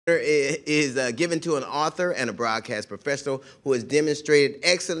Is given to an author and a broadcast professional who has demonstrated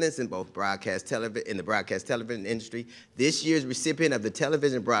excellence in both the broadcast television industry. This year's recipient of the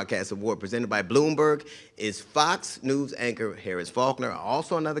Television Broadcast Award presented by Bloomberg is Fox News anchor Harris Faulkner,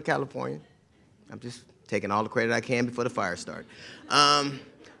 also another Californian. I'm just taking all the credit I can before the fire starts.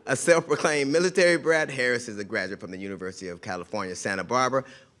 A self-proclaimed military brat, Harris is a graduate from the University of California, Santa Barbara.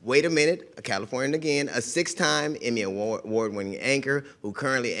 Wait a minute, a Californian again, a 6-time Emmy Award-winning anchor who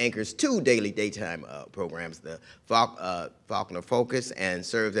currently anchors 2 daily daytime programs, the Faulkner Focus, and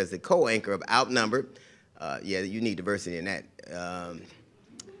serves as the co-anchor of Outnumbered. Yeah, you need diversity in that.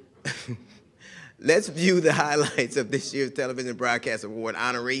 Let's view the highlights of this year's Television Broadcast Award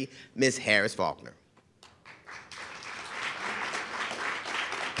honoree, Miss Harris Faulkner.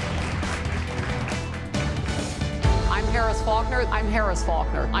 Harris Faulkner. I'm Harris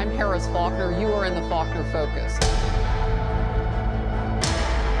Faulkner. I'm Harris Faulkner. You are in the Faulkner Focus.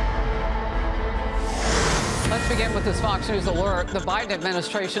 Let's begin with this Fox News alert. The Biden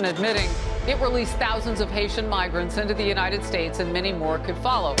administration admitting it released thousands of Haitian migrants into the United States and many more could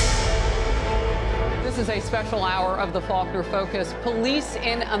follow. This is a special hour of the Faulkner Focus. Police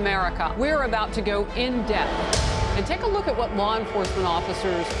in America. We're about to go in depth and take a look at what law enforcement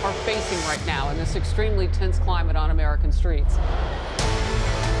officers are facing right now in this extremely tense climate on American streets.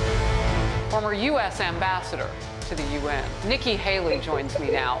 Former U.S. Ambassador to the UN, Nikki Haley, joins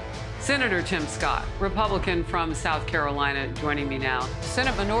me now. Senator Tim Scott, Republican from South Carolina, joining me now.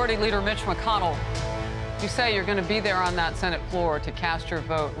 Senate Minority Leader Mitch McConnell, you say you're going to be there on that Senate floor to cast your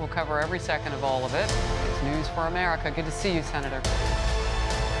vote. We'll cover every second of all of it. It's news for America. Good to see you, Senator.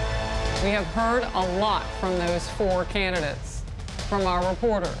 We have heard a lot from those 4 candidates, from our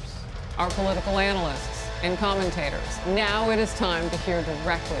reporters, our political analysts, and commentators. Now it is time to hear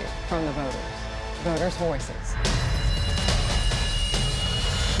directly from the voters' voices.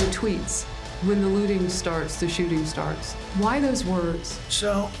 The tweets, when the looting starts, the shooting starts. Why those words?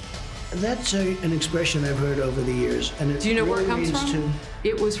 So, that's an expression I've heard over the years. And do you know where it comes from?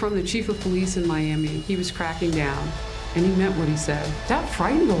 It was from the chief of police in Miami. He was cracking down. And he meant what he said. That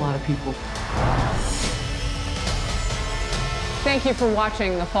frightened a lot of people. Thank you for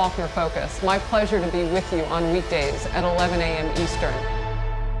watching the Faulkner Focus. My pleasure to be with you on weekdays at 11 a.m. Eastern.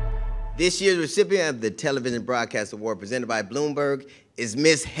 This year's recipient of the Television Broadcast Award presented by Bloomberg is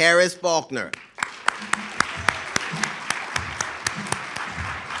Miss Harris Faulkner.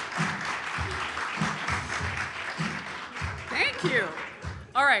 Thank you.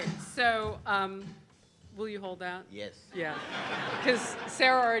 All right, so will you hold that? Yes. Yeah, because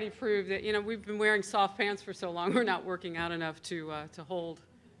Sara already proved that, you know, we've been wearing soft pants for so long, we're not working out enough to hold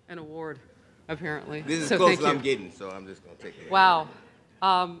an award, apparently. This is so close as I'm getting, so I'm just going to take it. Wow.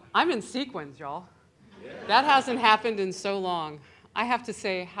 I'm in sequins, y'all. Yeah. That hasn't happened in so long. I have to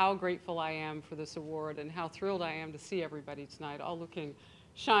say how grateful I am for this award and how thrilled I am to see everybody tonight, all looking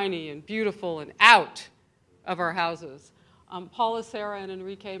shiny and beautiful and out of our houses. Paula, Sara, and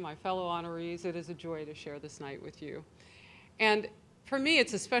Enrique, my fellow honorees, it is a joy to share this night with you. And for me,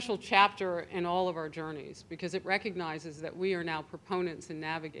 it's a special chapter in all of our journeys because it recognizes that we are now proponents and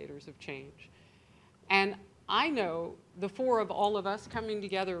navigators of change. And I know the 4 of all of us coming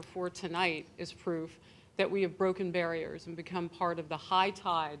together for tonight is proof that we have broken barriers and become part of the high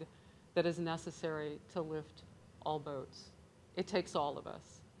tide that is necessary to lift all boats. It takes all of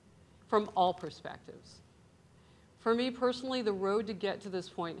us, from all perspectives. For me personally, the road to get to this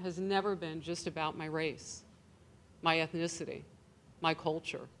point has never been just about my race, my ethnicity, my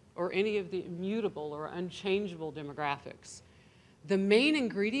culture, or any of the immutable or unchangeable demographics. The main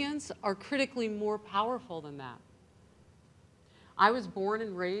ingredients are critically more powerful than that. I was born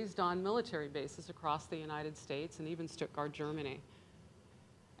and raised on military bases across the United States and even Stuttgart, Germany.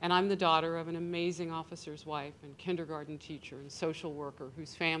 And I'm the daughter of an amazing officer's wife and kindergarten teacher and social worker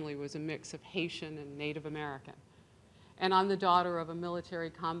whose family was a mix of Haitian and Native American. And I'm the daughter of a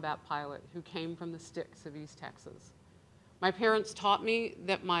military combat pilot who came from the sticks of East Texas. My parents taught me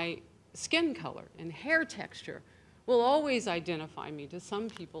that my skin color and hair texture will always identify me to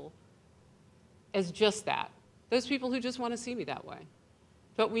some people as just that, those people who just want to see me that way.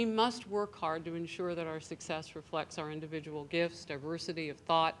 But we must work hard to ensure that our success reflects our individual gifts, diversity of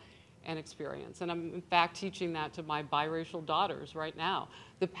thought, and experience. And I'm, in fact, teaching that to my biracial daughters right now.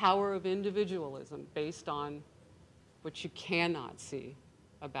 The power of individualism based on what you cannot see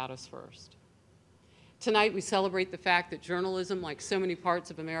about us first. Tonight, we celebrate the fact that journalism, like so many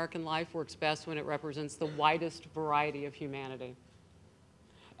parts of American life, works best when it represents the widest variety of humanity.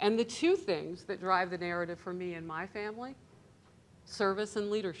 And the 2 things that drive the narrative for me and my family, service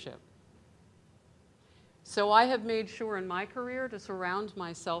and leadership. So I have made sure in my career to surround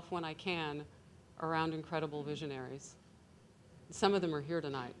myself when I can around incredible visionaries. Some of them are here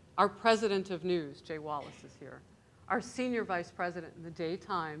tonight. Our president of news, Jay Wallace, is here. Our senior vice president in the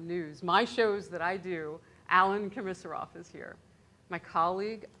daytime news, my shows that I do, Alan Komisaroff is here. My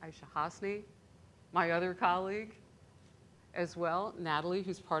colleague, Aisha Hasni, my other colleague as well, Natalie,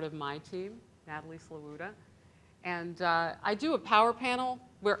 who's part of my team, Natalie Slawuta. And I do a power panel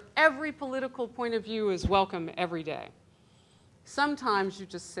where every political point of view is welcome every day. Sometimes you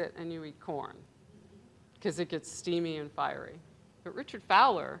just sit and you eat corn because it gets steamy and fiery. But Richard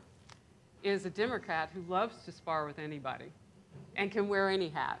Fowler is a Democrat who loves to spar with anybody and can wear any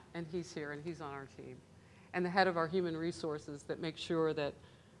hat, and he's here and he's on our team. And the head of our human resources that makes sure that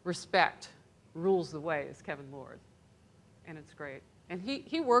respect rules the way is Kevin Lord, and it's great. And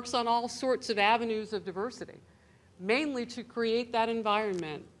he works on all sorts of avenues of diversity, mainly to create that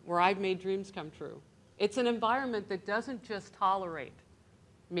environment where I've made dreams come true. It's an environment that doesn't just tolerate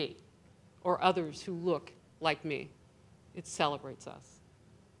me or others who look like me. It celebrates us.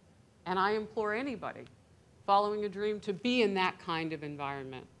 And I implore anybody following a dream to be in that kind of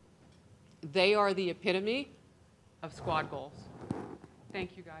environment. They are the epitome of squad goals.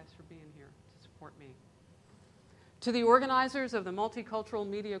 Thank you guys for being here to support me. To the organizers of the Multicultural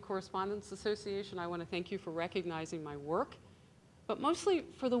Media Correspondents Association, I want to thank you for recognizing my work, but mostly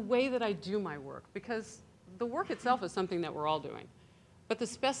for the way that I do my work, because the work itself is something that we're all doing. But the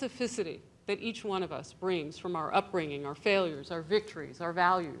specificity that each one of us brings from our upbringing, our failures, our victories, our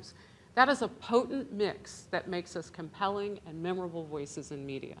values, that is a potent mix that makes us compelling and memorable voices in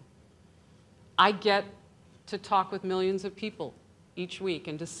media. I get to talk with millions of people each week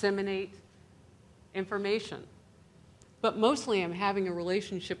and disseminate information. But mostly I'm having a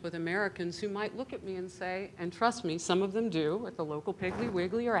relationship with Americans who might look at me and say, and trust me, some of them do, at the local Piggly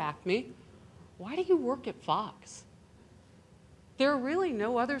Wiggly or Acme, why do you work at Fox? There are really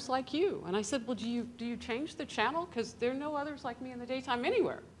no others like you. And I said, well, do you change the channel? Because there are no others like me in the daytime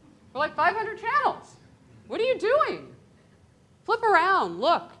anywhere. We're like 500 channels. What are you doing? Flip around,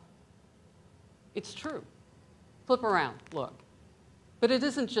 look. It's true. Flip around, look. But it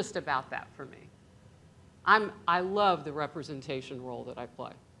isn't just about that for me. I love the representation role that I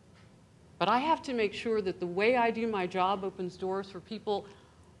play. But I have to make sure that the way I do my job opens doors for people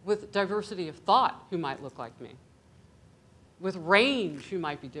with diversity of thought who might look like me, with range who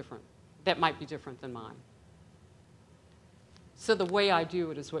might be different, that might be different than mine. So the way I do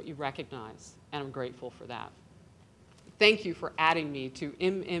it is what you recognize, and I'm grateful for that. Thank you for adding me to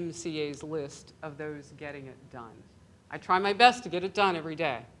MMCA's list of those getting it done. I try my best to get it done every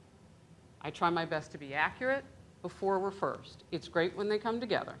day. I try my best to be accurate before we're first. It's great when they come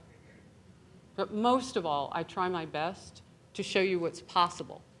together. But most of all, I try my best to show you what's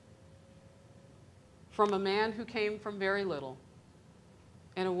possible. From a man who came from very little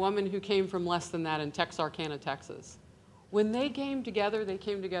and a woman who came from less than that in Texarkana, Texas. When they came together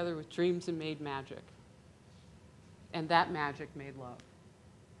with dreams and made magic. And that magic made love.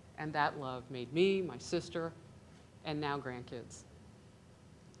 And that love made me, my sister, and now grandkids.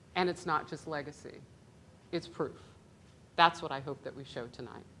 And it's not just legacy, it's proof. That's what I hope that we show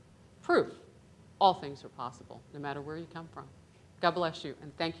tonight. Proof. All things are possible, no matter where you come from. God bless you,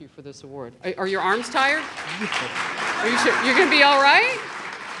 and thank you for this award. Are your arms tired? Are you sure? You're going to be all right?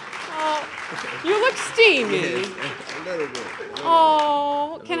 Oh, you look steamy. Yes, a little bit.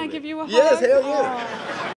 Oh, can I give you a hug? Yes, hell yeah. Oh.